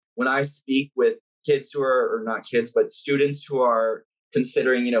when I speak with kids who are, or not kids, but students who are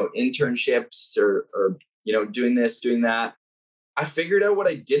considering, internships or doing this, doing that, I figured out what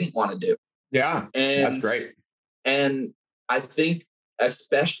I didn't want to do. Yeah, that's great. And I think,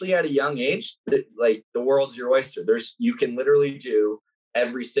 especially at a young age, like the world's your oyster. You can literally do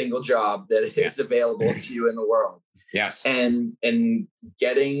every single job that is available to you in the world. Yes. And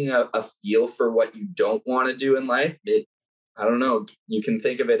getting a feel for what you don't want to do in life, I don't know, you can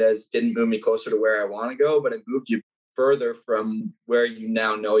think of it as didn't move me closer to where I want to go, but it moved you further from where you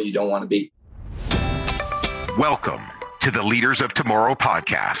now know you don't want to be. Welcome to the Leaders of Tomorrow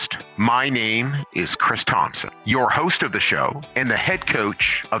podcast. My name is Chris Thompson, your host of the show and the head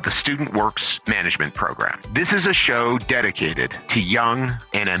coach of the Student Works Management Program. This is a show dedicated to young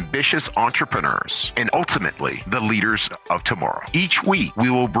and ambitious entrepreneurs and ultimately the leaders of tomorrow. Each week, we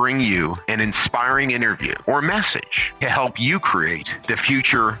will bring you an inspiring interview or message to help you create the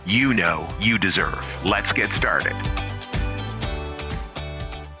future you know you deserve. Let's get started.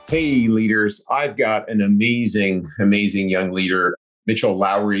 Hey, leaders. I've got an amazing young leader, Mitchell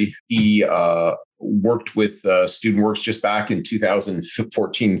Lowry. He worked with Student Works just back in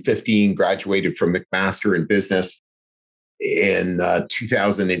 2014-15, graduated from McMaster in business in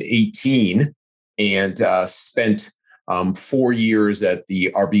 2018, and spent 4 years at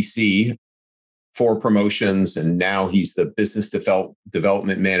the RBC, 4 promotions, and now he's the business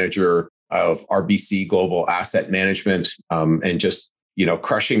development manager of RBC Global Asset Management, and just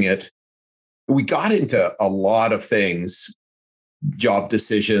crushing it. We got into a lot of things, job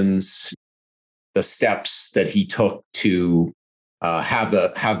decisions, the steps that he took to have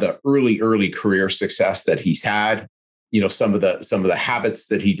the early career success that he's had. Some of the habits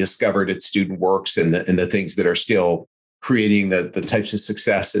that he discovered at Student Works, and the things that are still creating the types of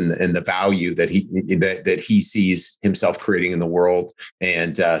success and the value that he sees himself creating in the world,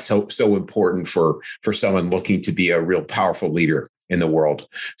 and so important for someone looking to be a real powerful leader in the world.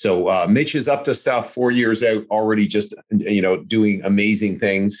 So Mitch is up to stuff, 4 years out already, just doing amazing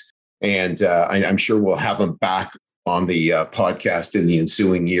things, and I'm sure we'll have him back on the podcast in the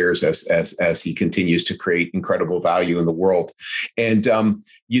ensuing years as he continues to create incredible value in the world. And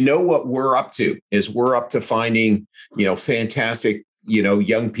what we're up to is we're up to finding fantastic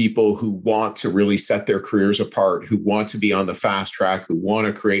young people who want to really set their careers apart, who want to be on the fast track, who want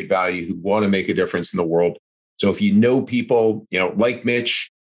to create value, who want to make a difference in the world. So if you know people, like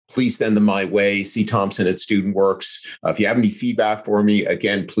Mitch, please send them my way. C. Thompson at Student Works. If you have any feedback for me,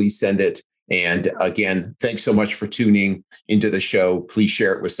 again, please send it. And again, thanks so much for tuning into the show. Please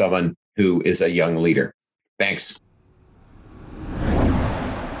share it with someone who is a young leader. Thanks.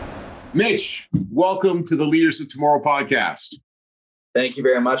 Mitch, welcome to the Leaders of Tomorrow podcast. Thank you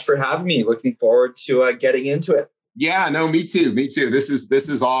very much for having me. Looking forward to getting into it. Yeah, no, me too. This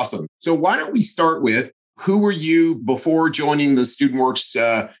is awesome. So why don't we start with, who were you before joining the Student Works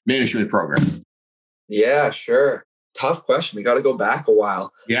management program? Yeah, sure. Tough question. We got to go back a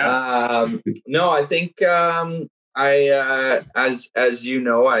while. Yes. No, I think I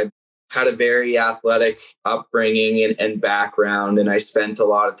had a very athletic upbringing and background, and I spent a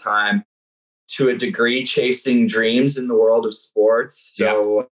lot of time, to a degree, chasing dreams in the world of sports.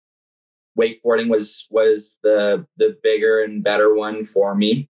 So wakeboarding was the bigger and better one for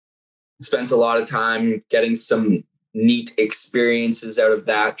me. Spent a lot of time getting some neat experiences out of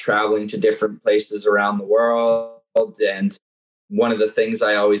that, traveling to different places around the world. And one of the things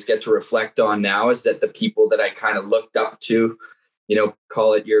I always get to reflect on now is that the people that I kind of looked up to,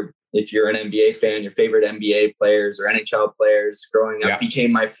 call it if you're an NBA fan, your favorite NBA players or NHL players growing up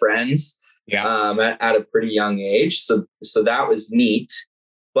became my friends at a pretty young age. So that was neat.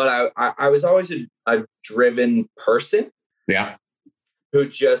 But I was always a driven person. Yeah. Who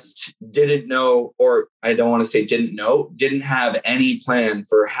just didn't know, or I don't want to say didn't have any plan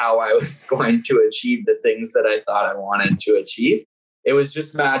for how I was going to achieve the things that I thought I wanted to achieve. It was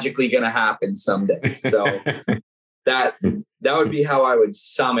just magically going to happen someday. So that would be how I would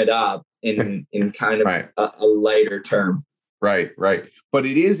sum it up in kind of a lighter term. Right. But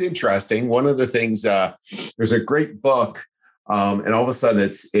it is interesting. One of the things, there's a great book, and all of a sudden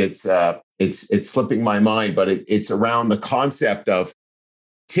it's slipping my mind, but it's around the concept of,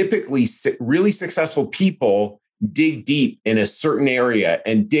 typically really successful people dig deep in a certain area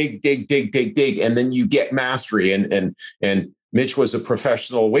and dig. And then you get mastery. And Mitch was a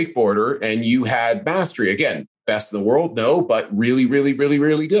professional wakeboarder, and you had mastery. Again, best in the world? No, but really, really, really,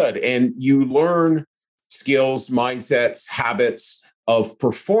 really good. And you learn skills, mindsets, habits of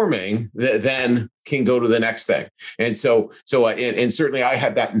performing that then can go to the next thing. And so certainly I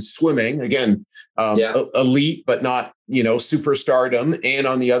had that in swimming, again, elite, but not, superstardom. And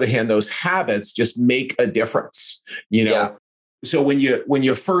on the other hand, those habits just make a difference, So when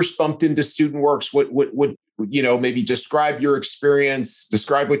you first bumped into StudentWorks, what maybe describe your experience,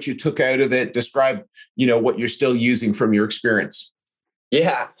 describe what you took out of it, describe, what you're still using from your experience.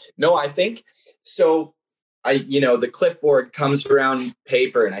 Yeah, no, I think so. The clipboard comes around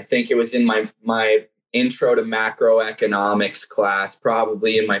paper, and I think it was in my intro to macroeconomics class,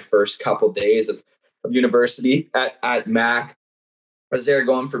 probably in my first couple days of university at Mac. I was there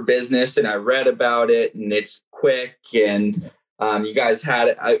going for business, and I read about it, and it's quick, and you guys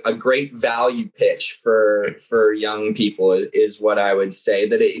had a great value pitch for young people is what I would say,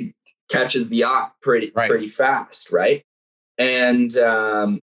 that it catches the eye pretty fast, right? And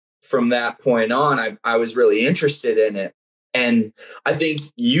from that point on, I was really interested in it. And I think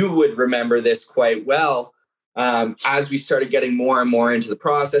you would remember this quite well. As we started getting more and more into the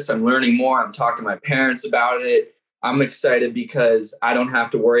process, I'm learning more. I'm talking to my parents about it. I'm excited because I don't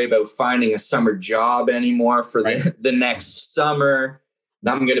have to worry about finding a summer job anymore for the next summer.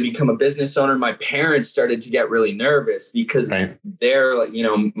 I'm going to become a business owner. My parents started to get really nervous because they're like,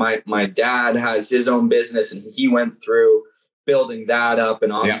 my dad has his own business, and he went through building that up,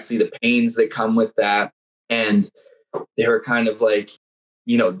 and obviously the pains that come with that. And they were kind of like,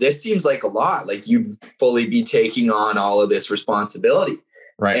 this seems like a lot, like you'd fully be taking on all of this responsibility.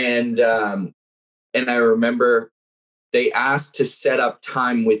 Right. And I remember they asked to set up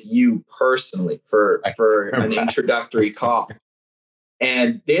time with you personally for an introductory call.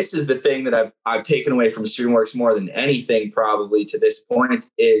 And this is the thing that I've taken away from StudentWorks more than anything, probably to this point,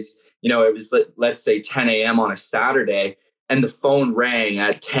 is, it was, let's say 10 a.m. on a Saturday, and the phone rang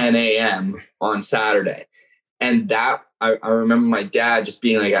at 10 a.m. on Saturday. And that, I remember my dad just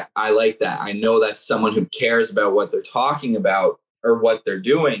being like, I like that. I know that's someone who cares about what they're talking about or what they're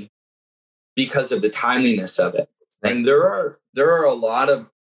doing because of the timeliness of it. Right. And there are a lot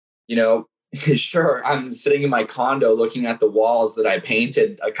of, sure, I'm sitting in my condo looking at the walls that I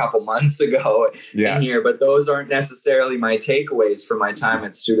painted a couple months ago in here, but those aren't necessarily my takeaways from my time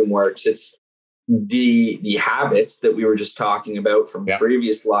at StudentWorks. It's the habits that we were just talking about from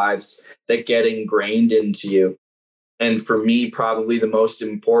previous lives that get ingrained into you. And for me, probably the most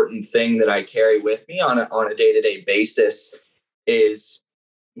important thing that I carry with me on a day-to-day basis is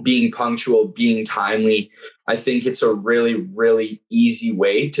being punctual, being timely. I think it's a really, really easy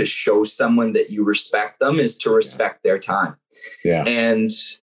way to show someone that you respect them is to respect their time. Yeah. And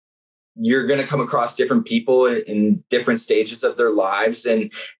you're going to come across different people in different stages of their lives.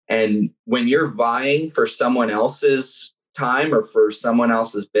 And when you're vying for someone else's time or for someone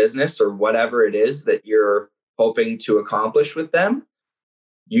else's business or whatever it is that you're hoping to accomplish with them,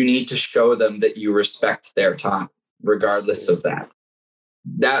 you need to show them that you respect their time, regardless of that.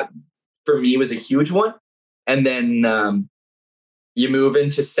 That for me was a huge one. And then you move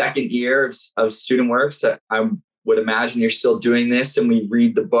into second year of StudentWorks. I would imagine you're still doing this, and we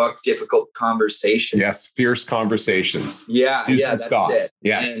read the book Difficult Conversations. Yes, Fierce Conversations. Yeah, Susan Scott. It.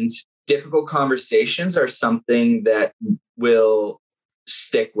 Yes, and difficult conversations are something that will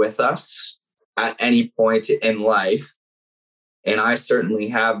stick with us at any point in life, and I certainly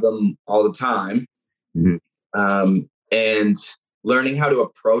have them all the time. Mm-hmm. And learning how to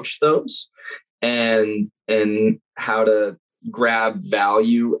approach those and how to grab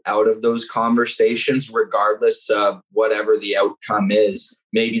value out of those conversations, regardless of whatever the outcome is.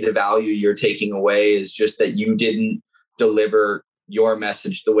 Maybe the value you're taking away is just that you didn't deliver your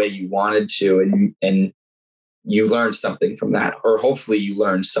message the way you wanted to, and you learned something from that, or hopefully you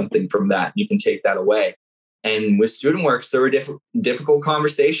learned something from that. You can take that away. And with StudentWorks, there were difficult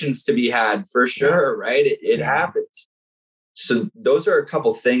conversations to be had for sure, right? It happens. So those are a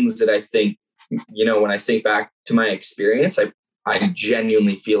couple things that I think, when I think back to my experience, I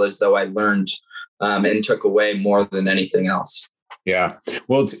genuinely feel as though I learned and took away more than anything else. Yeah.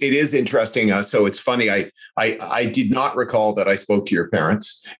 Well, it is interesting. So it's funny. I did not recall that I spoke to your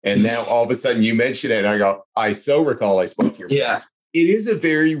parents. And now all of a sudden you mention it and I go, I so recall I spoke to your parents. It is a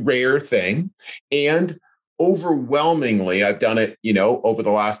very rare thing. And overwhelmingly, I've done it, over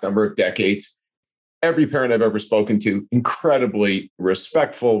the last number of decades. Every parent I've ever spoken to, incredibly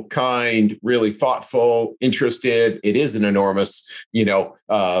respectful, kind, really thoughtful, interested. It is an enormous,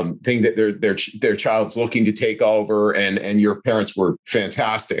 thing that their child's looking to take over, and your parents were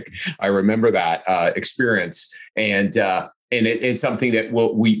fantastic. I remember that experience, and it's something that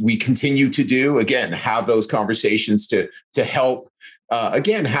we continue to do. Again, have those conversations to help.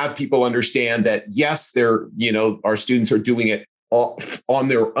 Again, have people understand that yes, our students are doing it on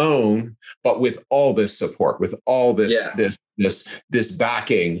their own, but with all this support, with all this this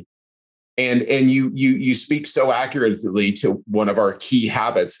backing. And you speak so accurately to one of our key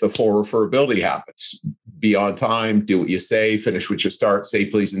habits, the 4 referability habits: be on time, do what you say, finish what you start, say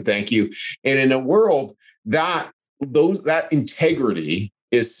please and thank you. And in a world that integrity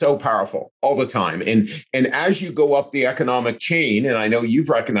is so powerful all the time. And as you go up the economic chain, and I know you've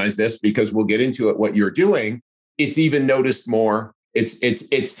recognized this because we'll get into it, what you're doing, it's even noticed more.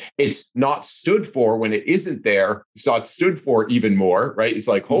 It's not stood for when it isn't there. It's not stood for even more, right? It's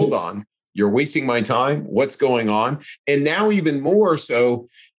like, hold on, you're wasting my time. What's going on? And now even more so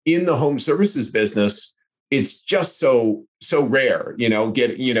in the home services business, it's just so rare,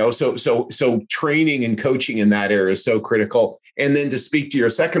 so training and coaching in that area is so critical. And then to speak to your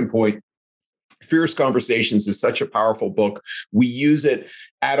second point, Fierce Conversations is such a powerful book. We use it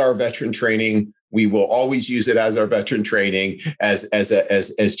at our veteran training. We will always use it as our veteran training, as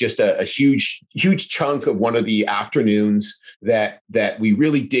just a huge chunk of one of the afternoons that we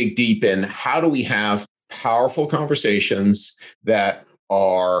really dig deep in. How do we have powerful conversations that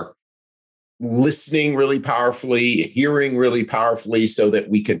are listening really powerfully, hearing really powerfully, so that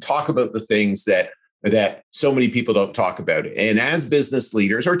we can talk about the things that so many people don't talk about. And as business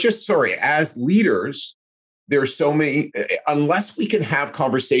leaders, as leaders, there's so many, unless we can have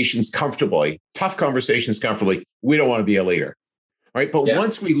conversations comfortably, tough conversations comfortably, we don't want to be a leader, right? But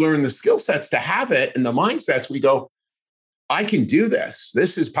once we learn the skill sets to have it and the mindsets, we go, I can do this.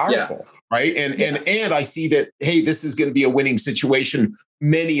 This is powerful, right? And I see that, hey, this is going to be a winning situation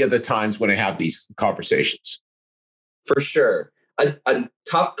many of the times when I have these conversations. For sure. A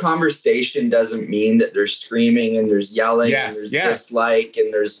tough conversation doesn't mean that there's screaming and there's yelling and there's dislike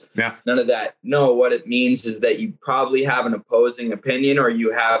and there's none of that. No, what it means is that you probably have an opposing opinion or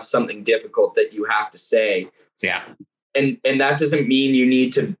you have something difficult that you have to say. Yeah. And that doesn't mean you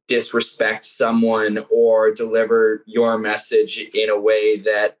need to disrespect someone or deliver your message in a way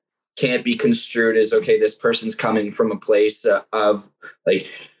that can't be construed as, okay, this person's coming from a place of like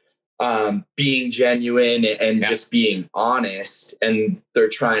being genuine and just being honest, and they're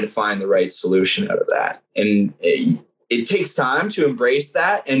trying to find the right solution out of that. And it takes time to embrace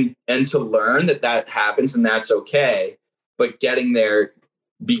that and to learn that happens and that's okay. But getting there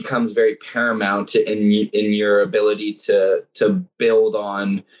becomes very paramount in your ability to build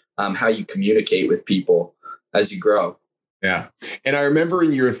on how you communicate with people as you grow. Yeah. And I remember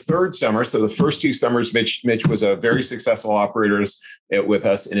in your third summer, so the first 2 summers, Mitch was a very successful operator with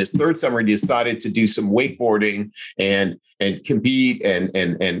us. In his third summer, he decided to do some wakeboarding and compete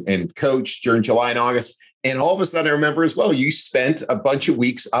and coach during July and August. And all of a sudden, I remember as well, you spent a bunch of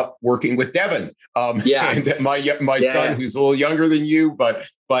weeks up working with Devin. And my son, who's a little younger than you, but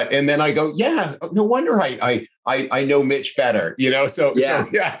and then I go, no wonder I know Mitch better, So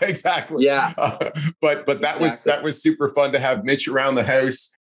exactly. Yeah. But that was super fun to have Mitch around the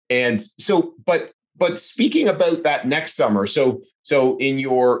house. And so, but speaking about that next summer, so in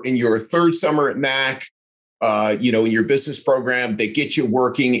your third summer at MAC, in your business program, they get you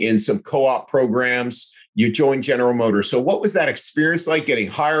working in some co-op programs. You joined General Motors. So what was that experience like getting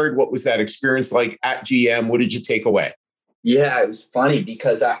hired? What was that experience like at GM? What did you take away? Yeah, it was funny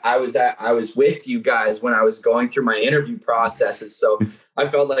because I was with you guys when I was going through my interview processes. So I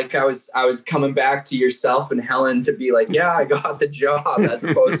felt like I was coming back to yourself and Helen to be like, yeah, I got the job, as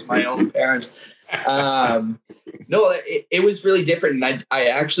opposed to my own parents. No, it was really different. And I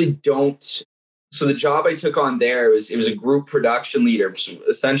actually don't. So the job I took on there it was a group production leader, so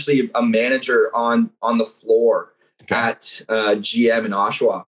essentially a manager on the floor at GM in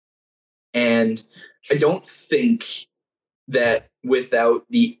Oshawa. And I don't think that without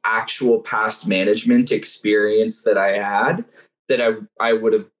the actual past management experience that I had, that I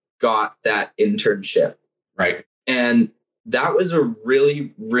would have got that internship. Right. And that was a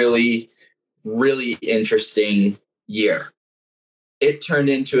really, really, really interesting year. It turned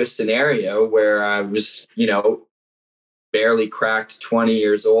into a scenario where I was, barely cracked 20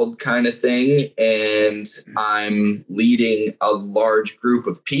 years old kind of thing. And I'm leading a large group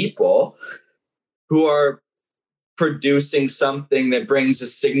of people who are producing something that brings a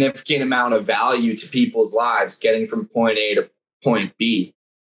significant amount of value to people's lives, getting from point A to point B.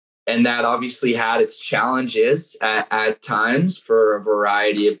 And that obviously had its challenges at times for a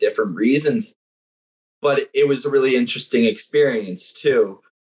variety of different reasons. But it was a really interesting experience too.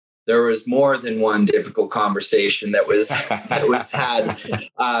 There was more than one difficult conversation that was had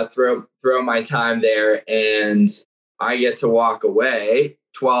throughout my time there. And I get to walk away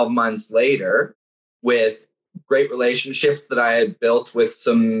 12 months later with great relationships that I had built with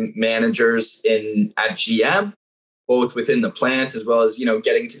some managers at GM, both within the plant as well as,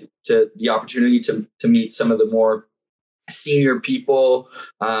 getting to the opportunity to meet some of the more senior people,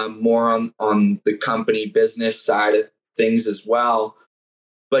 more on the company business side of things as well.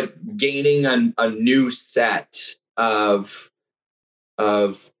 But gaining a new set of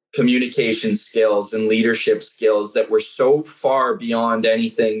communication skills and leadership skills that were so far beyond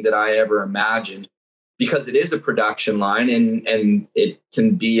anything that I ever imagined, because it is a production line and it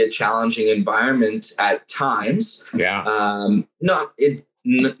can be a challenging environment at times. Yeah.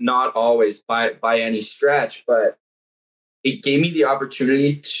 Not always by any stretch, but it gave me the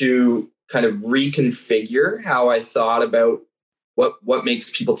opportunity to kind of reconfigure how I thought about what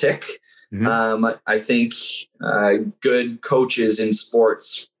makes people tick. Mm-hmm. I think good coaches in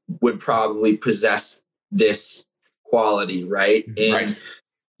sports would probably possess this quality, right? And right.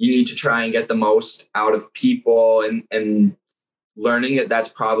 You need to try and get the most out of people, and learning that that's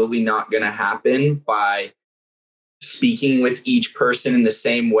probably not going to happen by speaking with each person in the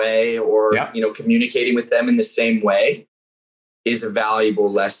same way or, communicating with them in the same way is a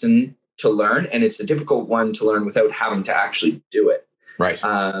valuable lesson to learn. And it's a difficult one to learn without having to actually do it. Right.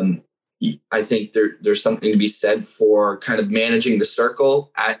 I think there's something to be said for kind of managing the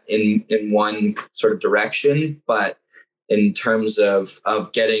circle in one sort of direction, but in terms of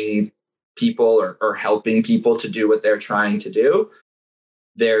getting people or helping people to do what they're trying to do,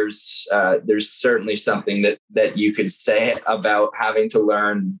 there's certainly something that you could say about having to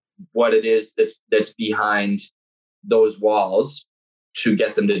learn what it is that's behind those walls to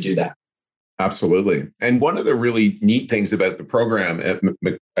get them to do that. Absolutely. And one of the really neat things about the program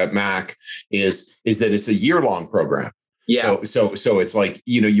at Mac is that it's a year-long program. Yeah. So it's like,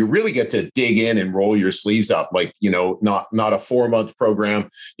 you really get to dig in and roll your sleeves up, like, not a 4-month program.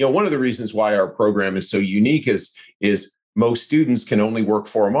 One of the reasons why our program is so unique is most students can only work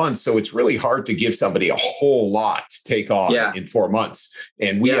 4 months. So it's really hard to give somebody a whole lot to take on in 4 months.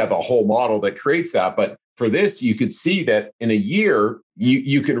 And we have a whole model that creates that. But for this, you could see that in a year,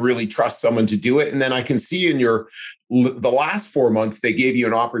 you can really trust someone to do it. And then I can see in the last 4 months, they gave you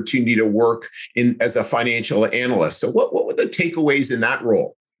an opportunity to work as a financial analyst. So what were the takeaways in that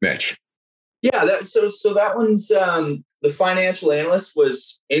role, Mitch? Yeah, so that one's the financial analyst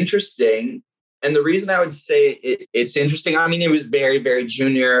was interesting. And the reason I would say it's interesting, I mean, it was very, very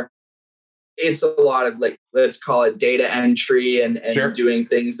junior. It's a lot of, like, let's call it data entry and sure. doing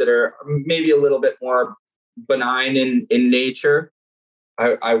things that are maybe a little bit more benign in nature.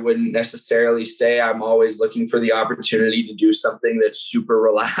 I wouldn't necessarily say I'm always looking for the opportunity to do something that's super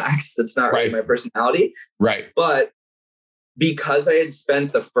relaxed. That's not really my personality. Right. But because I had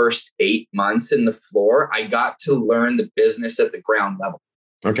spent the first 8 months in the floor, I got to learn the business at the ground level.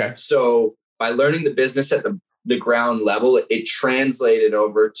 Okay. So by learning the business at the ground level, it translated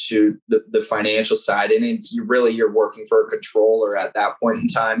over to the financial side. And you're working for a controller at that point in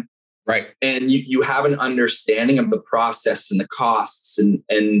time. Right. And you have an understanding of the process and the costs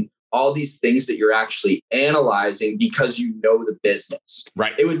and all these things that you're actually analyzing because you know the business.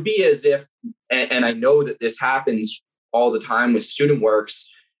 Right. It would be as if, and I know that this happens all the time with student works,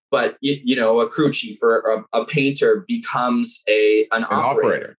 but a crew chief or a painter becomes an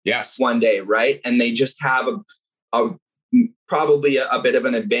operator. Yes. One day, right? And they just have probably a bit of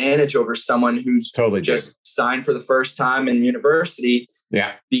an advantage over someone who's totally just signed for the first time in university.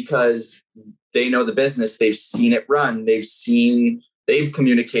 Yeah. Because they know the business, they've seen it run, they've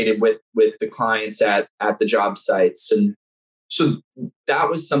communicated with the clients at the job sites. And so that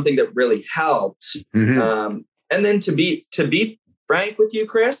was something that really helped. Mm-hmm. And then to be frank with you,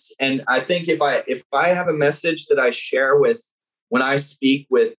 Chris, and I think if I have a message that I share with when I speak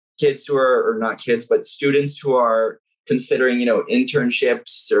with kids who are, or not kids, but students who are considering,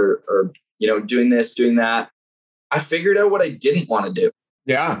 internships or doing this, doing that, I figured out what I didn't want to do.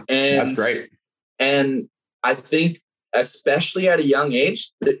 Yeah, and that's great. And I think, especially at a young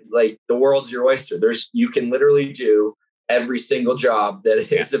age, like, the world's your oyster. You can literally do every single job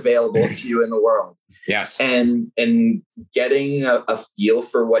that is available to you in the world. Yes. And getting a feel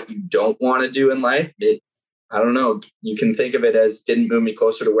for what you don't want to do in life, I don't know, you can think of it as didn't move me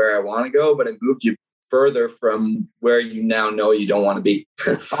closer to where I want to go, but it moved you further from where you now know you don't want to be.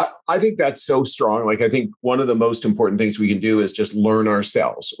 I think that's so strong. Like, I think one of the most important things we can do is just learn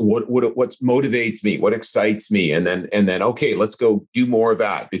ourselves. What motivates me? What excites me? And then, okay, let's go do more of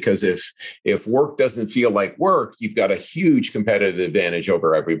that. Because if work doesn't feel like work, you've got a huge competitive advantage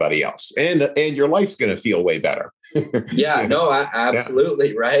over everybody else. And your life's going to feel way better. Yeah, no,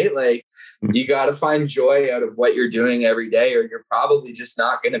 absolutely. Yeah. Right. Like, you got to find joy out of what you're doing every day, or you're probably just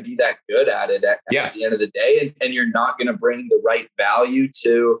not going to be that good at it at the end of the day. And you're not going to bring the right value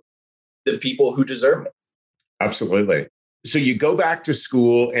to the people who deserve it. Absolutely. So you go back to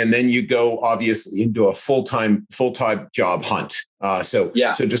school and then you go obviously into a full-time job hunt. So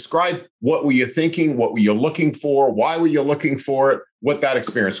describe, what were you thinking? What were you looking for? Why were you looking for it? What that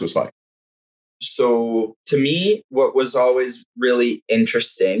experience was like? So to me, what was always really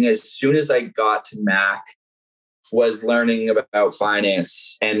interesting as soon as I got to Mac was learning about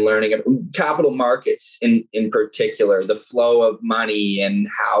finance and learning about capital markets in particular, the flow of money and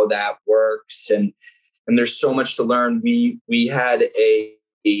how that works. And there's so much to learn. We had a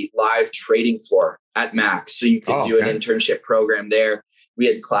live trading floor at Mac, so you could do an internship program there. We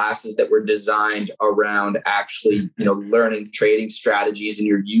had classes that were designed around actually, learning trading strategies, and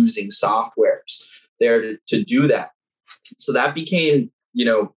you're using softwares there to do that. So that became,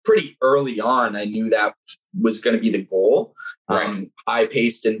 pretty early on. I knew that was going to be the goal. Right.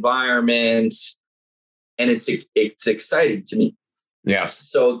 High-paced environment, and it's exciting to me. Yes.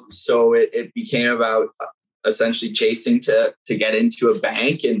 So it became about essentially chasing to get into a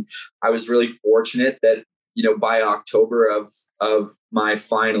bank. And I was really fortunate that, by October of my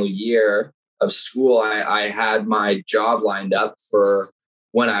final year of school, I had my job lined up for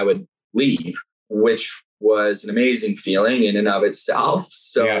when I would leave, which was an amazing feeling in and of itself.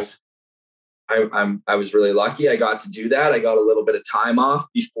 So yes. I was really lucky. I got to do that. I got a little bit of time off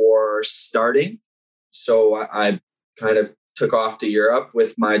before starting. So I kind of took off to Europe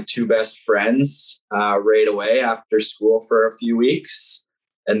with my two best friends right away after school for a few weeks.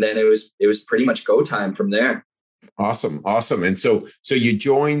 And then it was pretty much go time from there. Awesome. And so you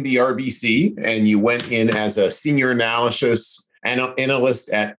joined the RBC and you went in as a senior analyst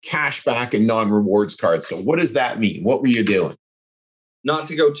at cashback and non-rewards cards. So what does that mean? What were you doing? Not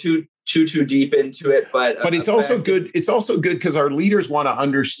to go too deep into it, but it's also good. It's also good because our leaders want to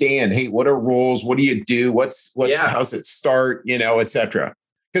understand, hey, what are roles? What do you do? How's it start? Et cetera.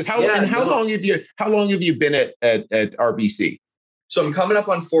 Because how long have you been at RBC? So I'm coming up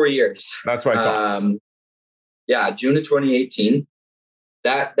on 4 years. That's what I thought. June of 2018.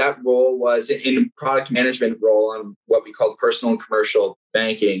 That role was in product management role on what we called personal and commercial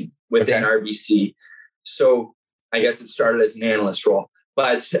banking within RBC. So I guess it started as an analyst role.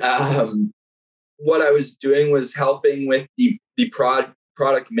 But what I was doing was helping with the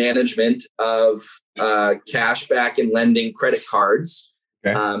product management of cashback and lending credit cards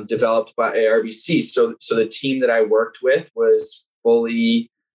developed by RBC. So the team that I worked with was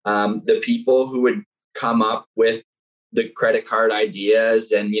fully the people who would come up with the credit card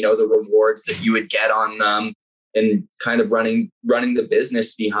ideas and, the rewards that you would get on them and kind of running the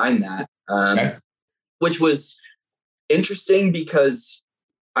business behind that, which was interesting because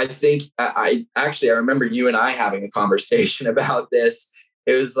I think I remember you and I having a conversation about this.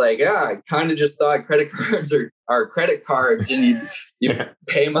 It was like, I kind of just thought credit cards are credit cards and you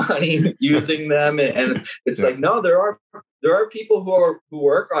pay money using them. And it's like, no, there are people who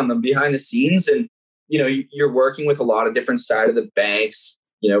work on them behind the scenes. And, you're working with a lot of different side of the banks,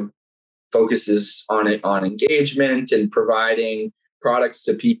 focuses on engagement and providing products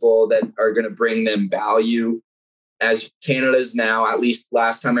to people that are going to bring them value. As Canada's now, at least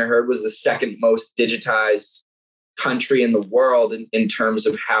last time I heard, was the second most digitized country in the world in terms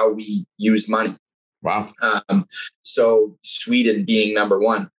of how we use money. Wow. So Sweden being number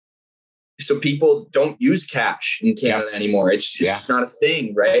one. So people don't use cash in Canada anymore. It's just not a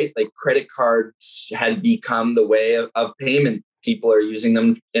thing, right? Like credit cards had become the way of payment. People are using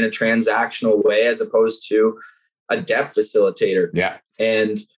them in a transactional way as opposed to a debt facilitator. Yeah.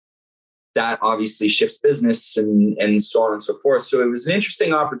 And that obviously shifts business and so on and so forth. So it was an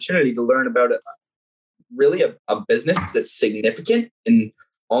interesting opportunity to learn about really a business that's significant in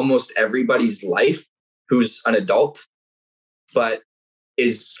almost everybody's life who's an adult, but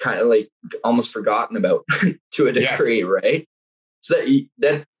is kind of like almost forgotten about to a degree, right? So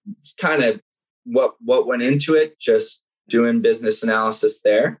that's kind of what went into it, just doing business analysis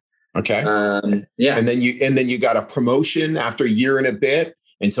there. Okay. And then you got a promotion after a year and a bit.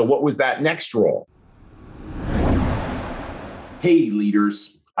 And so what was that next role? Hey,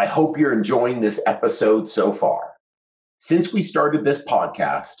 leaders. I hope you're enjoying this episode so far. Since we started this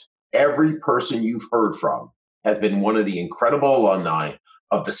podcast, every person you've heard from has been one of the incredible alumni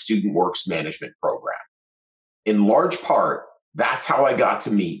of the Student Works Management Program. In large part, that's how I got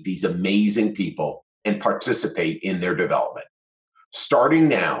to meet these amazing people and participate in their development. Starting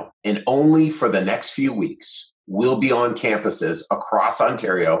now and only for the next few weeks, we'll be on campuses across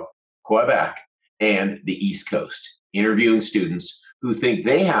Ontario, Quebec, and the East Coast, interviewing students who think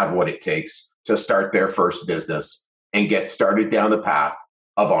they have what it takes to start their first business and get started down the path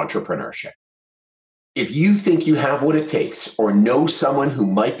of entrepreneurship. If you think you have what it takes or know someone who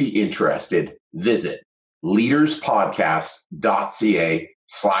might be interested, visit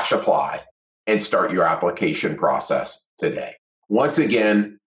leaderspodcast.ca/apply and start your application process today. Once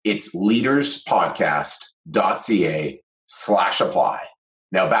again, it's leaderspodcast.ca/apply.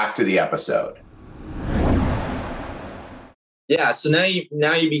 Now back to the episode. Yeah. So now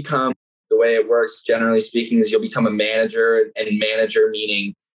you become, the way it works, generally speaking, is you'll become a manager, and manager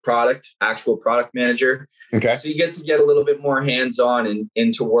meaning actual product manager. Okay. So you get a little bit more hands-on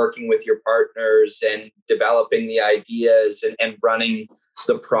into working with your partners and developing the ideas and running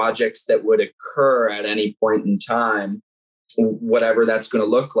the projects that would occur at any point in time, whatever that's going to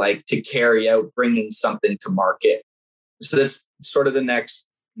look like, to carry out bringing something to market. So that's sort of the next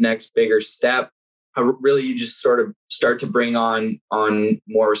bigger step. Really, you just sort of start to bring on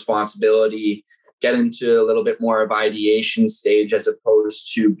more responsibility, get into a little bit more of ideation stage, as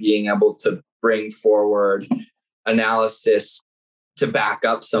opposed to being able to bring forward analysis to back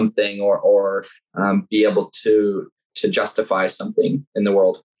up something or be able to justify something in the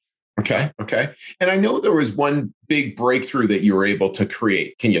world. Okay. And I know there was one big breakthrough that you were able to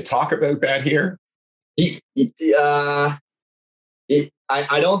create. Can you talk about that here?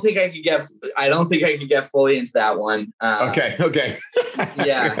 I don't think I could get fully into that one. Okay.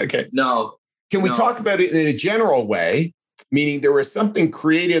 Yeah. Okay. No. Can we talk about it in a general way? Meaning there was something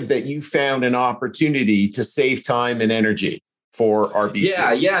creative that you found an opportunity to save time and energy for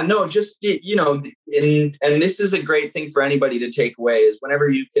RBC. Yeah. No, just, and this is a great thing for anybody to take away, is whenever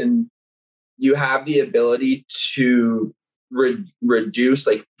you have the ability to reduce,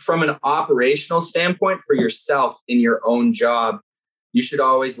 like from an operational standpoint for yourself in your own job, you should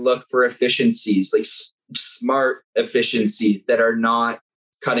always look for efficiencies, like smart efficiencies that are not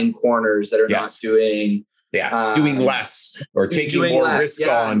cutting corners, that are not doing less or taking more risk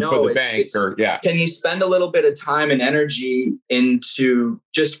on for the bank. Can you spend a little bit of time and energy into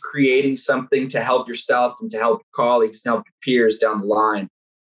just creating something to help yourself and to help your colleagues and help your peers down the line?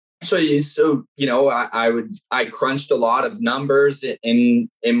 So I crunched a lot of numbers in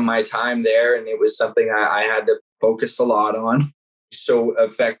my time there, and it was something I had to focus a lot on. So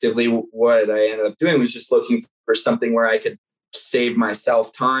effectively, what I ended up doing was just looking for something where I could save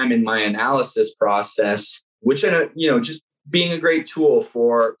myself time in my analysis process, which just being a great tool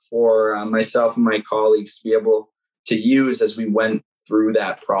for myself and my colleagues to be able to use as we went through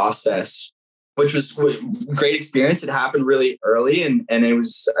that process, which was a great experience. It happened really early, and it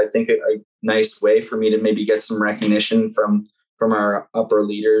was, I think, a nice way for me to maybe get some recognition from our upper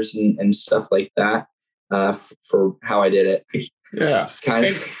leaders and stuff like that for how I did it. Yeah.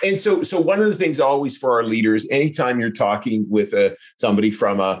 And so one of the things always for our leaders, anytime you're talking with somebody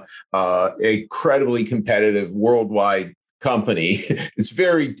from a incredibly competitive worldwide company, it's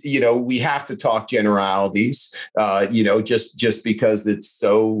very, we have to talk generalities, just because it's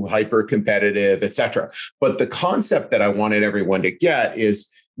so hyper competitive, et cetera. But the concept that I wanted everyone to get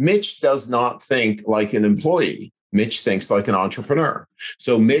is Mitch does not think like an employee. Mitch thinks like an entrepreneur.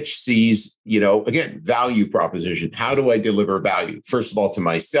 So Mitch sees, again, value proposition. How do I deliver value? First of all, to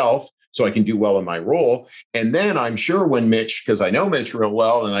myself, so I can do well in my role. And then I'm sure when Mitch, because I know Mitch real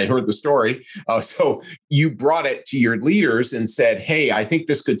well and I heard the story, so you brought it to your leaders and said, hey, I think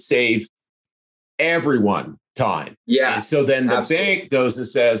this could save everyone time. Yeah. And so then the absolutely. bank goes and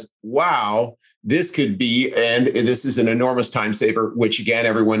says, wow, this could be, and this is an enormous time saver, which again,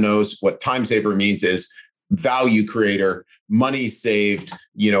 everyone knows what time saver means is value creator, money saved,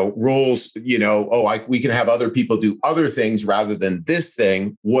 rules, we can have other people do other things rather than this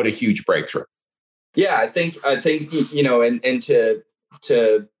thing. What a huge breakthrough. Yeah, I think, and to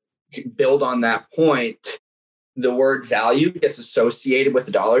build on that point, the word value gets associated with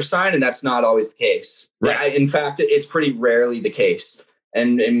a dollar sign, and that's not always the case. Right. In fact, it's pretty rarely the case.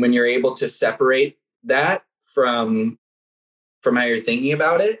 And when you're able to separate that from how you're thinking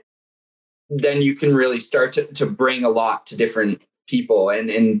about it, then you can really start to bring a lot to different people.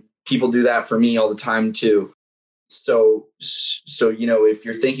 And people do that for me all the time too. So, if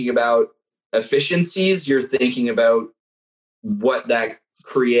you're thinking about efficiencies, you're thinking about what that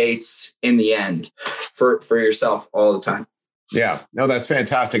creates in the end for yourself all the time. Yeah, no, that's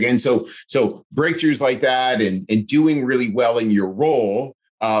fantastic. And so breakthroughs like that and doing really well in your role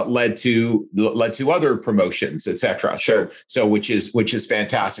led to other promotions, et cetera. Sure. So which is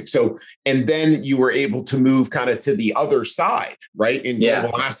fantastic. So, and then you were able to move kind of to the other side, right? In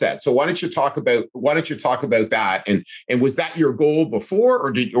global assets. So why don't you talk about that? And was that your goal before,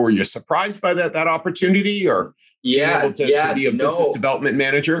 or were you surprised by that opportunity, or being able to be a business development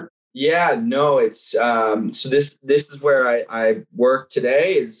manager? Yeah, no, it's so this is where I work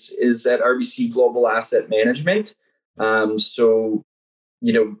today is at RBC Global Asset Management. So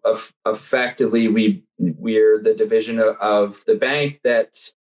effectively we're the division of the bank that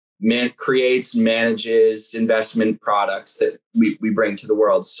creates and manages investment products that we bring to the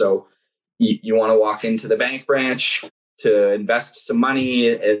world. So you want to walk into the bank branch to invest some money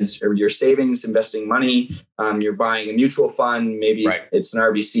or your savings, investing money. You're buying a mutual fund, maybe it's an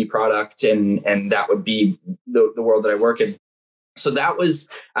RBC product, and that would be the world that I work in. So that was,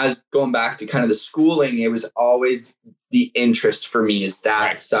 as going back to kind of the schooling, it was always the interest for me is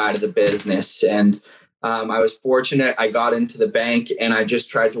that side of the business. And I was fortunate. I got into the bank and I just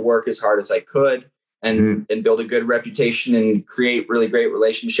tried to work as hard as I could and build a good reputation and create really great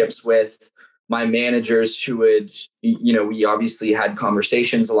relationships with my managers who would, we obviously had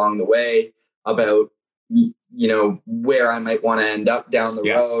conversations along the way about, where I might want to end up down the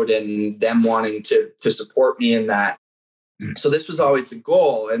road and them wanting to support me in that. So this was always the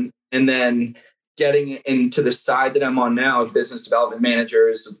goal. And then getting into the side that I'm on now, business development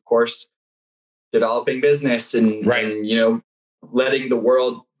managers, of course, developing business and letting the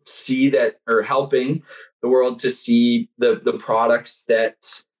world see that, or helping the world to see the products that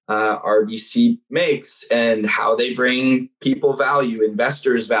RBC makes and how they bring people value,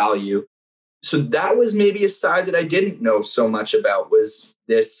 investors value. So that was maybe a side that I didn't know so much about, was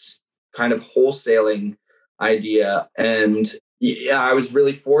this kind of wholesaling idea. And I was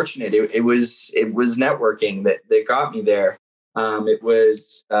really fortunate. It was networking that got me there. It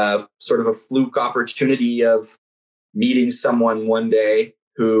was sort of a fluke opportunity of meeting someone one day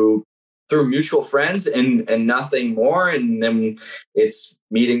who, through mutual friends and nothing more. And then it's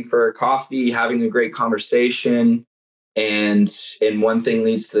meeting for coffee, having a great conversation, and one thing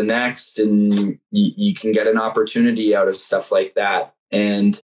leads to the next, and you can get an opportunity out of stuff like that.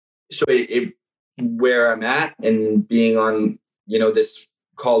 And so where I'm at and being on, this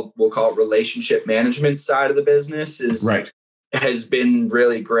we'll call it relationship management side of the business has been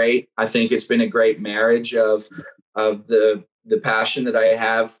really great. I think it's been a great marriage of the passion that I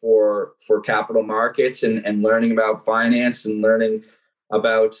have for capital markets and learning about finance and learning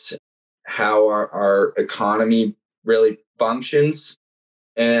about how our economy really functions.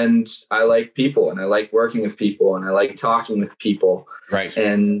 And I like people, and I like working with people, and I like talking with people. Right.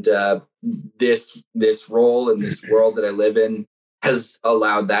 And this role in this world that I live in has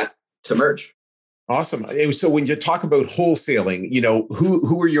allowed that to merge. Awesome. So when you talk about wholesaling,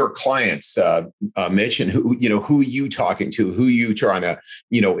 who are your clients, Mitch, and who are you talking to? Who are you trying to,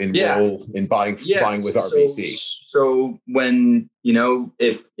 enroll in buying with RBC? So when,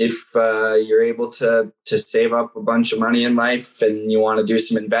 if you're able to save up a bunch of money in life and you want to do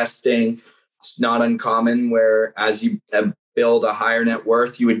some investing, it's not uncommon where as you build a higher net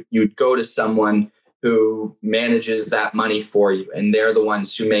worth, you would go to someone who manages that money for you. And they're the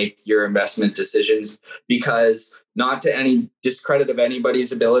ones who make your investment decisions, because not to any discredit of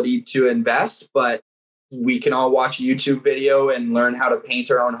anybody's ability to invest, but we can all watch a YouTube video and learn how to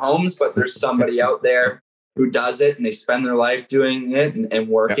paint our own homes, but there's somebody out there who does it and they spend their life doing it and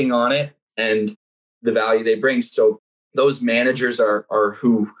working on it and the value they bring. So those managers are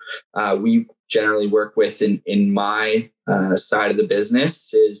who we generally work with in my side of the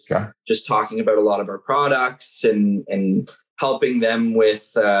business, is just talking about a lot of our products and helping them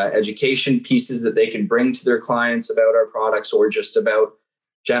with education pieces that they can bring to their clients about our products, or just about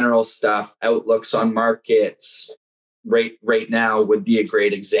general stuff, outlooks on markets. Right now would be a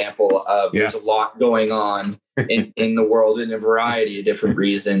great example of there's a lot going on in the world in a variety of different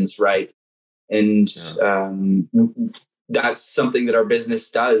reasons, right? And that's something that our business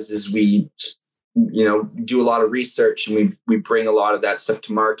does, is we do a lot of research, and we bring a lot of that stuff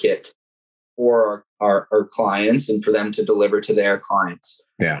to market for our clients and for them to deliver to their clients.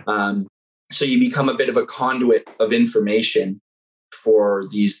 So you become a bit of a conduit of information for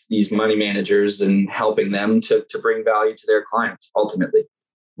these money managers and helping them to bring value to their clients ultimately.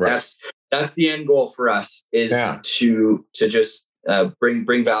 That's the end goal for us, is to just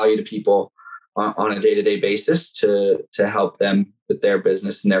bring value to people on a day-to-day basis to help them with their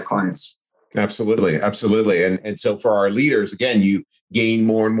business and their clients. Absolutely. And so for our leaders, again, you gain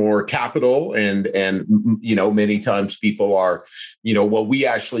more and more capital, and many times people are, we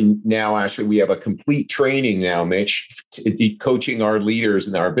have a complete training now, Mitch, coaching our leaders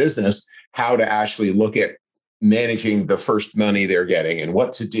in our business how to actually look at managing the first money they're getting and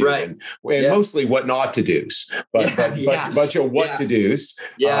what to do, and mostly what not to do, but bunch of what to do's.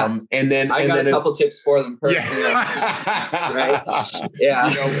 And then I got a couple tips for them personally.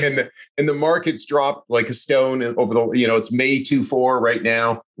 And the market's dropped like a stone over the, it's May 24 right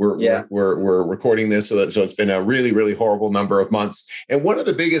now. We're recording this, so it's been a really, really horrible number of months. And one of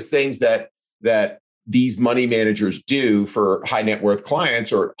the biggest things that these money managers do for high net worth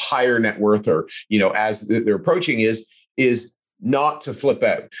clients or higher net worth, or, as they're approaching is not to flip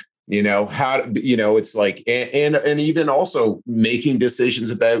out. It's like, and even also making decisions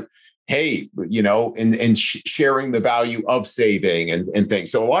about, hey, and sharing the value of saving and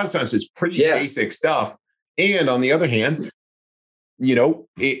things. So a lot of times it's pretty basic stuff. And on the other hand,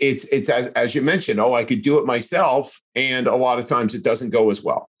 it's as you mentioned, I could do it myself. And a lot of times it doesn't go as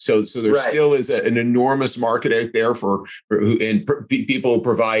well. So there still is an enormous market out there for people who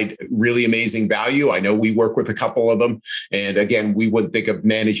provide really amazing value. I know we work with a couple of them. And again, we wouldn't think of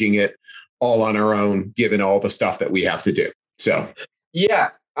managing it all on our own, given all the stuff that we have to do. So, yeah,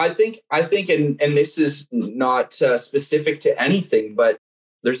 I think, and this is not specific to anything, but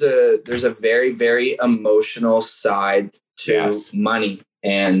there's a very, very emotional side to money,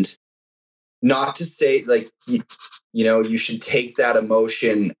 and not to say like, you should take that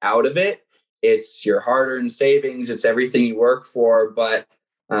emotion out of it. It's your hard-earned savings. It's everything you work for. But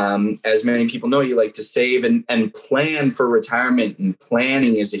as many people know, you like to save and plan for retirement, and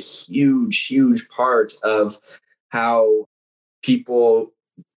planning is a huge, huge part of how people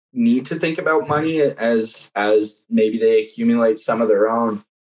need to think about money as maybe they accumulate some of their own.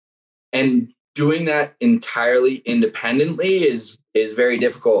 And doing that entirely independently is very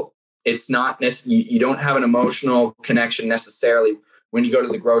difficult. It's not you don't have an emotional connection necessarily when you go to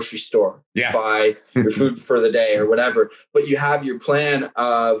the grocery store, buy your food for the day or whatever, but you have your plan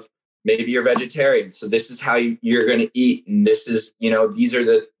of maybe you're vegetarian. So this is how you're going to eat. And this is, these are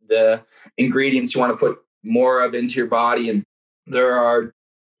the ingredients you want to put more of into your body. And there are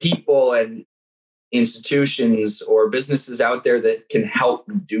people and institutions or businesses out there that can help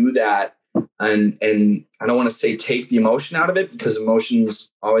do that. And I don't want to say take the emotion out of it, because emotion's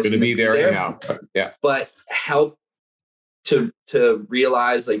always going to be there anyhow. But help to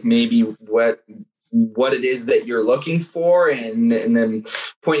realize like maybe what it is that you're looking for, and then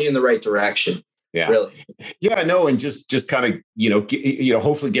point you in the right direction. Yeah. Really. Yeah, no. And just kind of,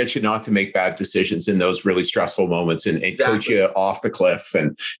 hopefully get you not to make bad decisions in those really stressful moments, and coach you off the cliff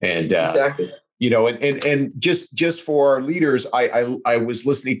and exactly. And just for our leaders, I was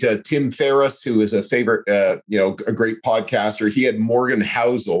listening to Tim Ferriss, who is a favorite, a great podcaster. He had Morgan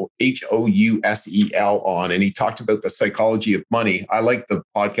Housel, Housel, on, and he talked about the psychology of money. I like the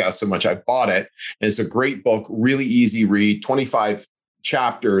podcast so much, I bought it. And it's a great book, really easy read, 25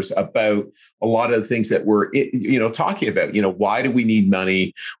 chapters about a lot of the things that we're talking about. Why do we need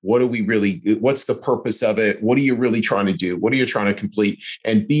money? What's the purpose of it? What are you really trying to do? What are you trying to complete?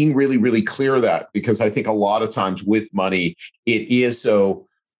 And being really, really clear of that, because I think a lot of times with money, it is so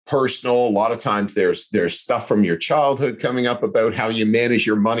personal. A lot of times there's stuff from your childhood coming up about how you manage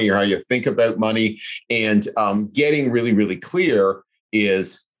your money or how you think about money, and getting really, really clear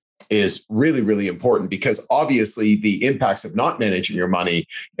is really, really important, because obviously the impacts of not managing your money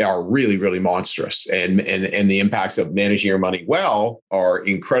are really, really monstrous, and the impacts of managing your money well are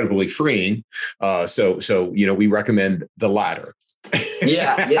incredibly freeing. So we recommend the latter.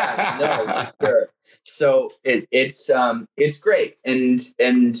 No, sure. So it's great,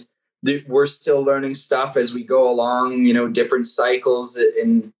 and we're still learning stuff as we go along. Different cycles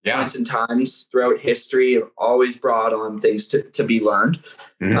and points and times throughout history have always brought on things to be learned.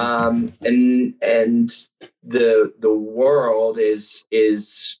 Mm-hmm. And the world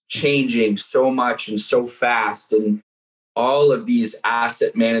is changing so much and so fast, and all of these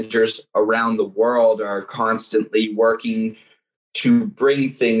asset managers around the world are constantly working to bring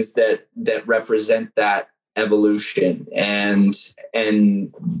things that represent that evolution and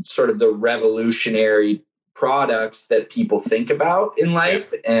sort of the revolutionary products that people think about in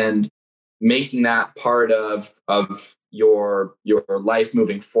life, and making that part of your life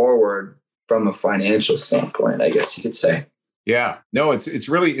moving forward from a financial standpoint, I guess you could say. Yeah, no, it's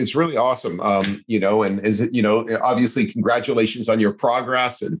really awesome. And as obviously congratulations on your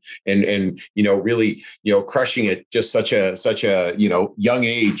progress and really, crushing it just such a young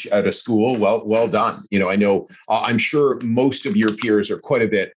age out of school. Well done. I know, I'm sure most of your peers are quite a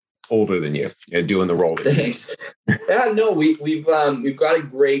bit older than you doing the role. Thanks. Yeah, no, we've got a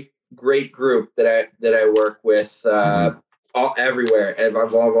great group that I work with everywhere. And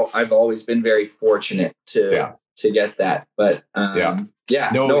I've always been very fortunate to get that, but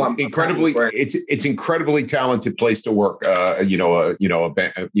it's incredibly talented place to work. A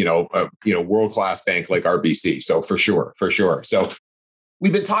world-class bank like RBC. So for sure. So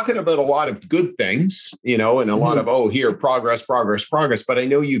we've been talking about a lot of good things, and a lot of progress. But I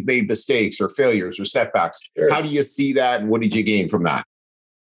know you've made mistakes or failures or setbacks. Sure. How do you see that, and what did you gain from that?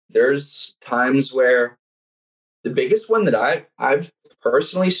 There's times where the biggest one that I've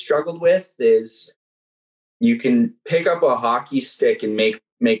personally struggled with is you can pick up a hockey stick and make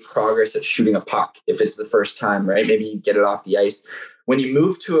progress at shooting a puck if it's the first time, right? Maybe you get it off the ice. When you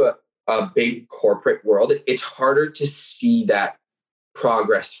move to a big corporate world, it's harder to see that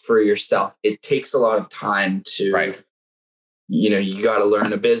progress for yourself. It takes a lot of time to, right. You got to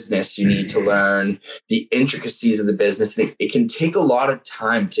learn a business. You need to learn the intricacies of the business. And it can take a lot of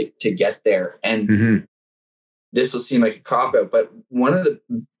time to get there. And this will seem like a cop-out, but one of the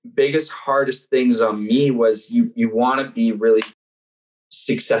biggest, hardest things on me was you want to be really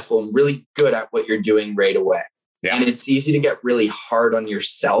successful and really good at what you're doing right away. Yeah. And it's easy to get really hard on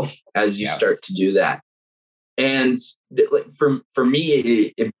yourself as you start to do that. And like for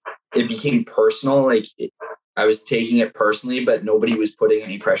me, it became personal. Like I was taking it personally, but nobody was putting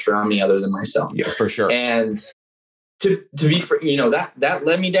any pressure on me other than myself. Yeah, for sure. And to be that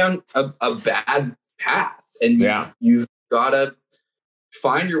led me down a bad path. And you've got to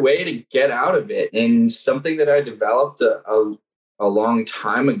find your way to get out of it. And something that I developed a long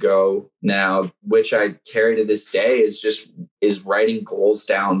time ago now, which I carry to this day, is writing goals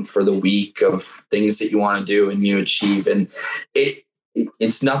down for the week of things that you want to do and you achieve. And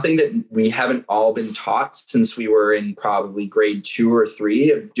it's nothing that we haven't all been taught since we were in probably grade 2 or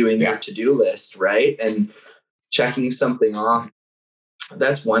 3 of doing your to-do list, right? And checking something off.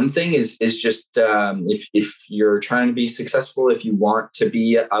 That's one thing is just if you're trying to be successful, if you want to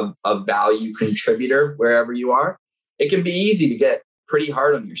be a value contributor wherever you are, it can be easy to get pretty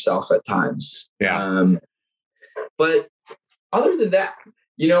hard on yourself at times. Yeah. But other than that,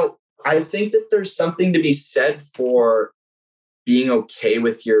 I think that there's something to be said for being okay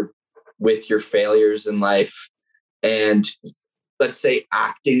with your failures in life, and let's say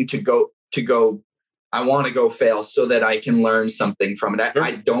acting to go. I want to go fail so that I can learn something from it.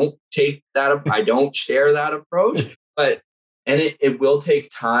 I don't take that. I don't share that approach, but it will take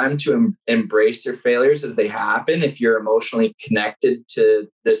time to embrace your failures as they happen. If you're emotionally connected to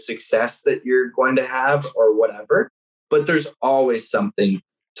the success that you're going to have or whatever, but there's always something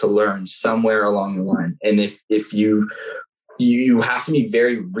to learn somewhere along the line. And if you have to be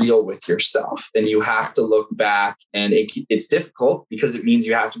very real with yourself, and you have to look back, and it's difficult because it means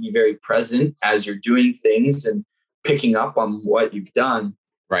you have to be very present as you're doing things and picking up on what you've done.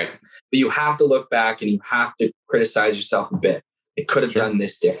 Right. But you have to look back and you have to criticize yourself a bit. I could have done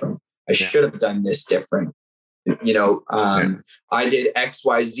this different. I should have done this different. I did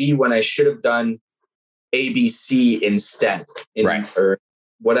XYZ when I should have done ABC instead. Or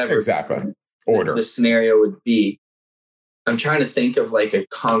whatever. Exactly. Order. The scenario would be. I'm trying to think of like a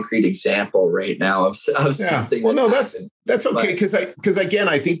concrete example right now of something. Well, no, that's okay. Because again,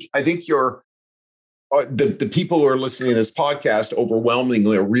 I think you're the people who are listening to this podcast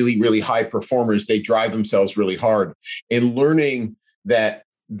overwhelmingly are really, really high performers. They drive themselves really hard, and learning that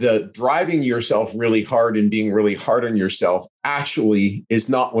the driving yourself really hard and being really hard on yourself actually is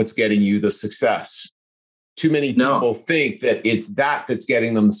not what's getting you the success. Too many people think that it's that's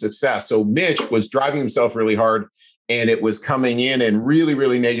getting them success. So Mitch was driving himself really hard, and it was coming in and really,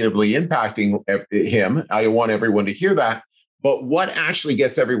 really negatively impacting him. I want everyone to hear that. But what actually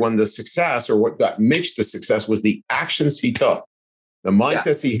gets everyone the success, or what got Mitch the success, was the actions he took, the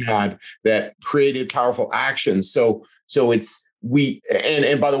mindsets he had that created powerful actions. So it's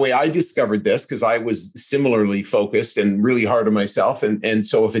and by the way, I discovered this because I was similarly focused and really hard on myself. And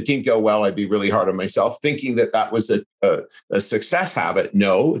so if it didn't go well, I'd be really hard on myself, thinking that was a success habit.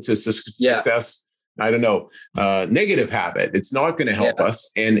 No, it's a success. I don't know, negative habit. It's not going to help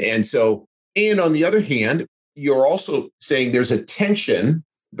us. And on the other hand, you're also saying there's a tension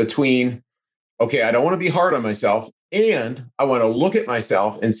between, okay, I don't want to be hard on myself, and I want to look at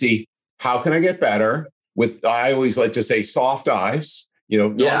myself and see, how can I get better? I always like to say soft eyes,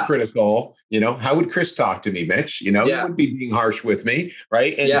 not critical. How would Chris talk to me, Mitch? He wouldn't be being harsh with me,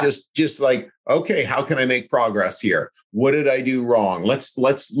 right? And just like, okay, how can I make progress here? What did I do wrong? Let's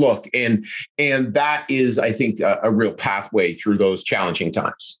look. And that is, I think, a real pathway through those challenging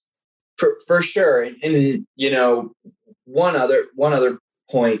times. For sure. And one other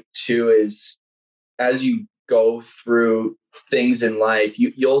point too is, as you go through things in life,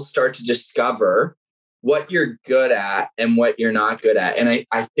 you'll start to discover what you're good at and what you're not good at. And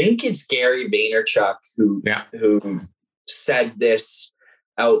I think it's Gary Vaynerchuk who said this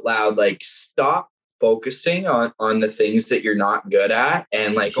out loud, like, stop focusing on the things that you're not good at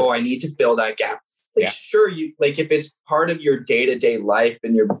and like, oh, I need to fill that gap. Like, sure, you like, if it's part of your day-to-day life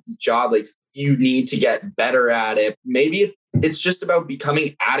and your job, like, you need to get better at it. Maybe it's just about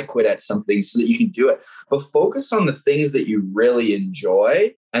becoming adequate at something so that you can do it. But focus on the things that you really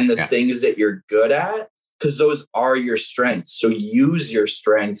enjoy and the things that you're good at, because those are your strengths. So use your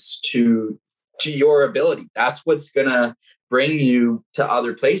strengths to to your ability. That's what's going to bring you to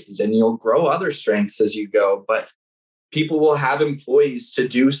other places, and you'll grow other strengths as you go. But people will have employees to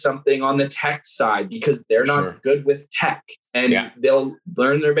do something on the tech side because they're not good with tech, and they'll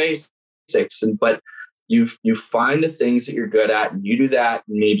learn their basics. But you find the things that you're good at, and you do that,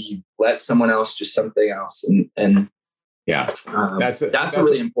 and maybe you let someone else do something else. And that's a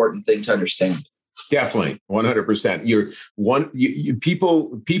really important thing to understand. Definitely, 100%.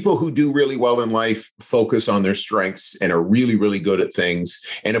 People who do really well in life focus on their strengths and are really, really good at things.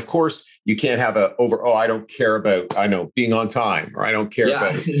 And of course, you can't have I don't care about, being on time, or I don't care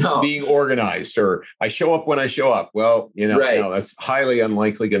about being organized, or I show up when I show up. Well, no, that's highly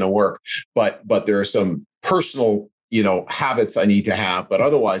unlikely going to work. But there are some personal, habits I need to have. But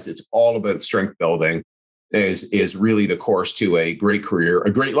otherwise, it's all about strength building. Is really the course to a great career, a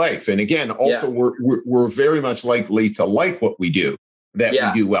great life. And again, also we're very much likely to like what we do, that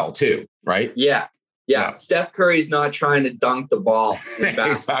we do well too, right? Yeah. Steph Curry's not trying to dunk the ball in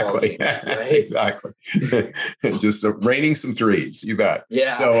basketball exactly. Games, right? Exactly. Just raining some threes, you bet.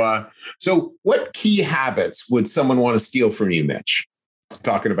 Yeah. So what key habits would someone want to steal from you, Mitch?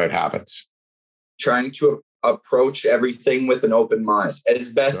 Talking about habits. Trying to approach everything with an open mind as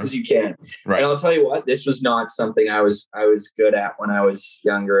best as you can. Right. And I'll tell you what, this was not something I was good at when I was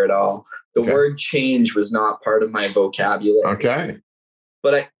younger at all. The word change was not part of my vocabulary. Okay.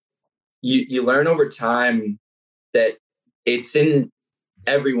 But you learn over time that it's in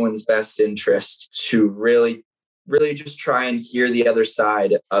everyone's best interest to really, really just try and hear the other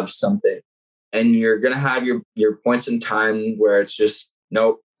side of something. And you're going to have your points in time where it's just,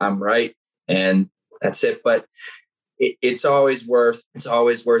 nope, I'm right. And that's it. But it's always worth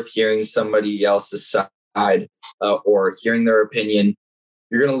hearing somebody else's side or hearing their opinion.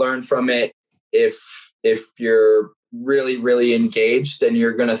 You're going to learn from it. If you're really, really engaged, then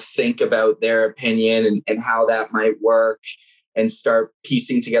you're going to think about their opinion and how that might work, and start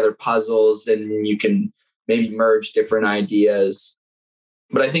piecing together puzzles, and you can maybe merge different ideas.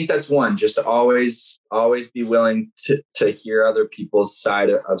 But I think that's one, just always be willing to hear other people's side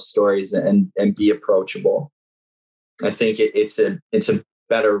of stories and be approachable. I think it's a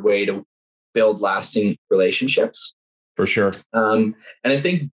better way to build lasting relationships. For sure. And I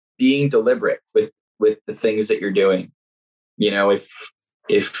think being deliberate with the things that you're doing.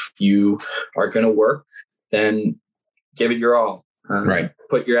 If you are going to work, then give it your all. Right.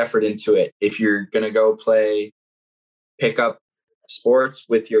 Put your effort into it. If you're going to go pick up sports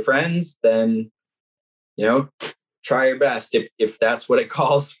with your friends, then try your best if that's what it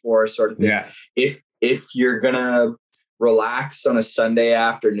calls for, sort of thing. Yeah. If you're gonna relax on a Sunday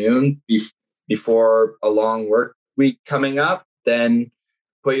afternoon before a long work week coming up, then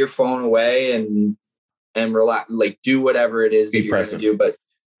put your phone away and relax, do whatever it is that you're gonna do. But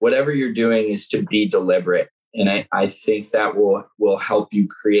whatever you're doing is to be deliberate, and I think that will help you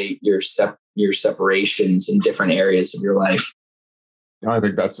create your separations in different areas of your life. I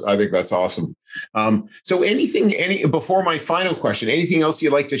think that's awesome. So before my final question, anything else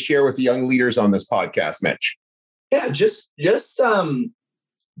you'd like to share with the young leaders on this podcast, Mitch? Yeah, just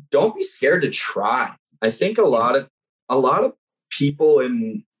don't be scared to try. I think a lot of people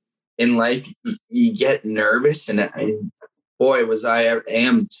in life, you get nervous, and boy, I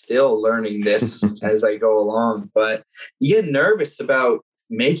am still learning this as I go along, but you get nervous about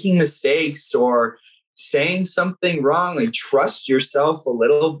making mistakes or saying something wrong. Trust yourself a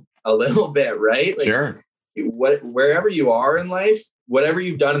little bit, right? Sure. Wherever you are in life, whatever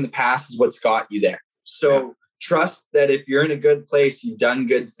you've done in the past is what's got you there. So trust that if you're in a good place, you've done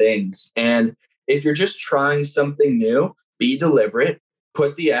good things. And if you're just trying something new, be deliberate,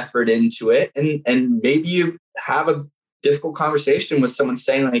 put the effort into it. And maybe you have a difficult conversation with someone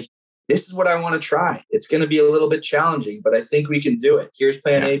saying this is what I want to try. It's going to be a little bit challenging, but I think we can do it. Here's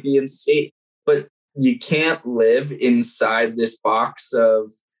plan A, B, and C. But you can't live inside this box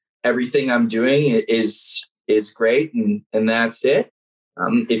of everything I'm doing is great and that's it.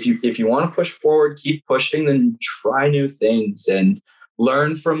 If you want to push forward, keep pushing, then try new things and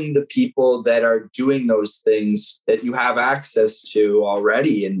learn from the people that are doing those things that you have access to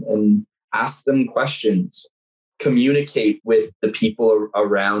already, and ask them questions. Communicate with the people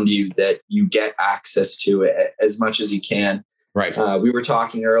around you that you get access to as much as you can. Right. We were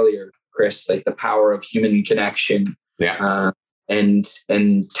talking earlier, Chris, the power of human connection. Yeah. And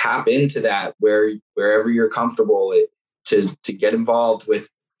tap into that wherever you're comfortable to get involved with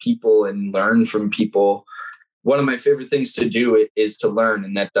people and learn from people. One of my favorite things to do is to learn,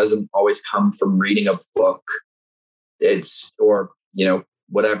 and that doesn't always come from reading a book. Or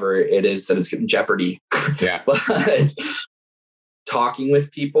whatever it is that it's Jeopardy. Yeah. But talking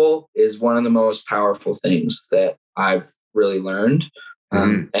with people is one of the most powerful things that I've really learned,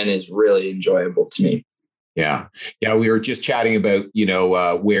 and is really enjoyable to me. Yeah. We were just chatting about,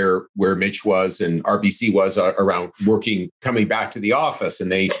 where Mitch was and RBC was around coming back to the office,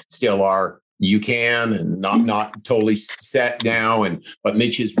 and they still are. You can, and not totally set now, but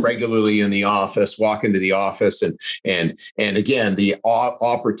Mitch is regularly in the office, walk into the office, and again, the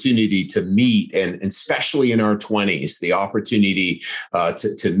opportunity to meet, and especially in our 20s, the opportunity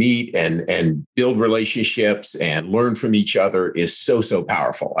to meet and build relationships and learn from each other is so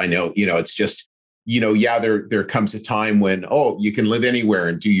powerful. I know, it's just, there comes a time when, you can live anywhere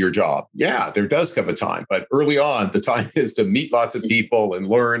and do your job. Yeah, there does come a time. But early on, the time is to meet lots of people and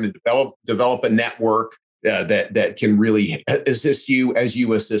learn and develop a network that can really assist you as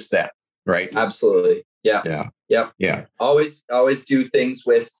you assist them. Right. Absolutely. Yeah. Always do things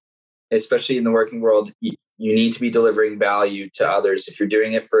with, especially in the working world, you need to be delivering value to others. If you're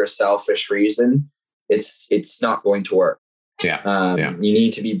doing it for a selfish reason, it's not going to work. You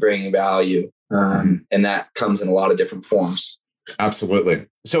need to be bringing value. And that comes in a lot of different forms. Absolutely.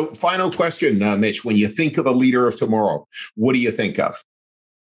 So final question, Mitch, when you think of a leader of tomorrow, what do you think of?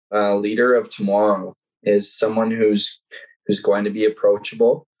 A leader of tomorrow is someone who's going to be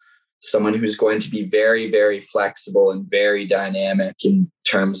approachable, someone who's going to be very, very flexible and very dynamic in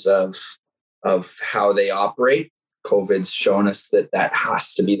terms of how they operate. COVID's shown us that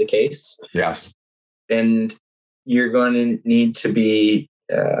has to be the case. Yes. And you're going to need to be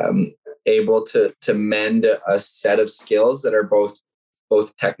able to mend a set of skills that are both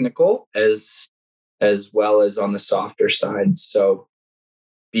technical as well as on the softer side. So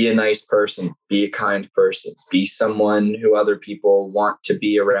be a nice person, be a kind person, be someone who other people want to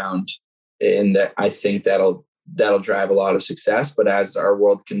be around. And I think that'll drive a lot of success. But as our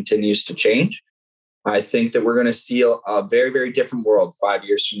world continues to change, I think that we're going to see a very, very different world 5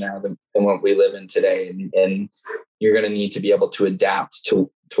 years from now than what we live in today. And you're going to need to be able to adapt to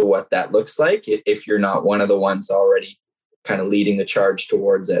what that looks like if you're not one of the ones already kind of leading the charge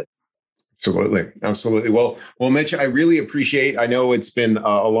towards it. Absolutely. Well, Mitch, I really appreciate. I know it's been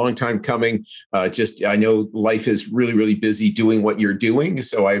a long time coming. I know life is really, really busy doing what you're doing.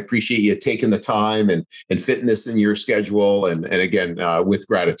 So I appreciate you taking the time and fitting this in your schedule. And again, with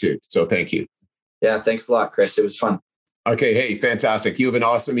gratitude. So thank you. Yeah, thanks a lot, Chris. It was fun. Okay. Hey, fantastic. You have an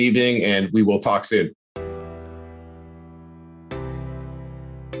awesome evening, and we will talk soon.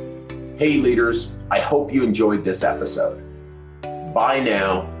 Hey, leaders. I hope you enjoyed this episode. By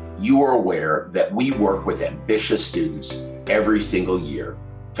now, you are aware that we work with ambitious students every single year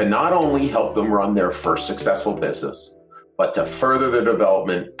to not only help them run their first successful business, but to further their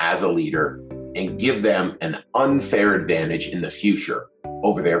development as a leader and give them an unfair advantage in the future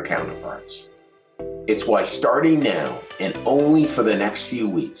over their counterparts. It's why starting now and only for the next few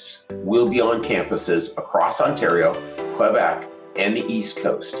weeks, we'll be on campuses across Ontario, Quebec, and the East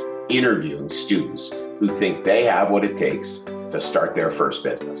Coast, interviewing students who think they have what it takes to start their first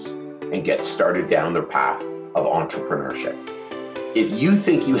business and get started down their path of entrepreneurship. If you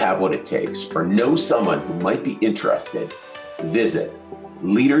think you have what it takes or know someone who might be interested, visit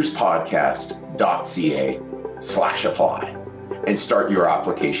leaderspodcast.ca/apply and start your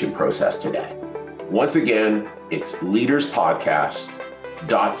application process today. Once again, it's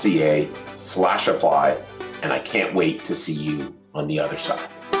leaderspodcast.ca/apply, and I can't wait to see you on the other side.